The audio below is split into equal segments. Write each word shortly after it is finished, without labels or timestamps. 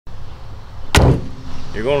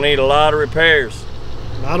You're gonna need a lot of repairs.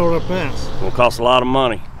 A lot of repairs. It's gonna cost a lot of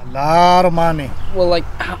money. A lot of money. Well, like,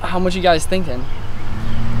 how much you guys thinking?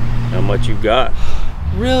 How much you got?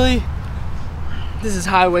 Really? This is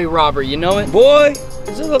highway robbery, you know it? Boy,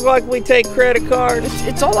 does it look like we take credit cards?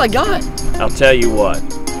 It's all I got. I'll tell you what.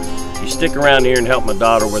 You stick around here and help my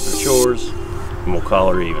daughter with her chores, and we'll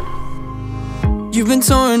call her even. You've been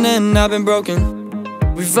torn and I've been broken.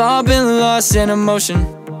 We've all been lost in emotion.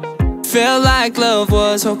 Felt like love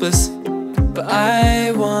was hopeless, but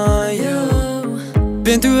I want you.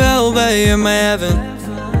 Been through hell, but you're my heaven.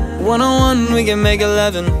 One-on-one, we can make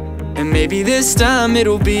 11. And maybe this time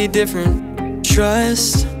it'll be different.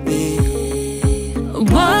 Trust me.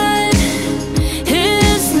 What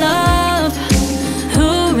is love?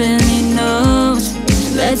 Who really knows?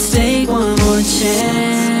 Let's take one more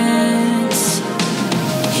chance.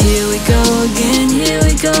 Here we go again, here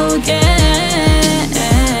we go again.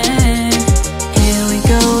 Here we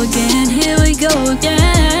go again, here we go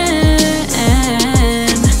again.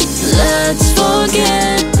 Let's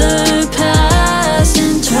forget the past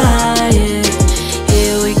and try it.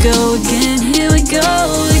 Here we go again, here we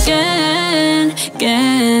go again.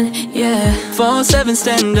 Again, yeah. Fall 7,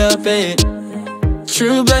 stand up 8.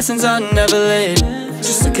 True blessings are never late.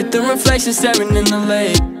 Just look at the reflection staring in the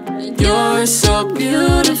lake. You're so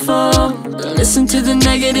beautiful. Don't listen to the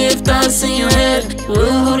negative thoughts in your head.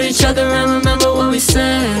 We'll hold each other and remember what we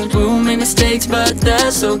said. We'll make mistakes, but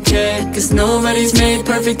that's okay, 'cause nobody's made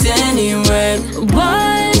perfect anyway.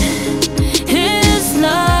 What is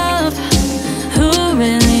love? Who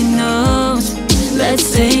really knows?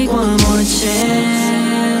 Let's take one more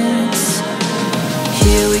chance.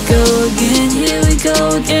 Here we go again, here we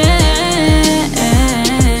go again.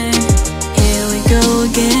 Here we go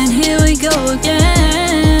again, here we go again.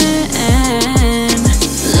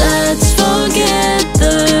 Let's forget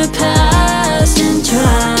the past and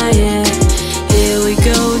try it. Here we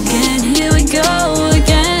go again, here we go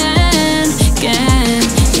again. Again,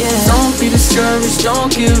 yeah. Don't be discouraged,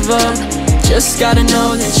 don't give up. Just gotta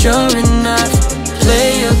know that you're enough.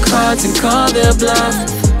 Play your cards and call their bluff.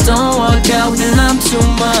 Don't walk out when I'm too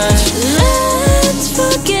much. Let's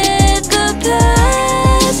forget the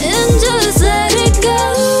past and just let it go.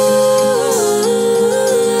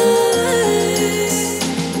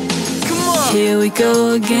 Come on. Here we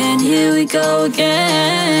go again, here we go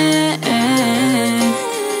again.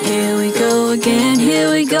 Here we go again,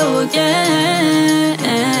 here we go again.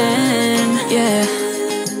 Yeah.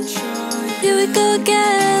 Here we go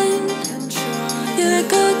again. Here we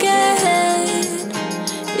go again.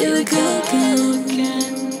 Here we go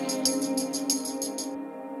again.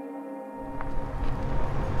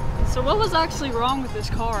 So what was actually wrong with this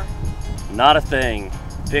car? Not a thing.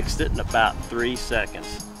 Fixed it in about 3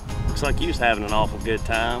 seconds. Looks like you was having an awful good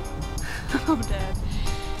time. Oh, Dad.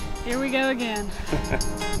 Here we go again.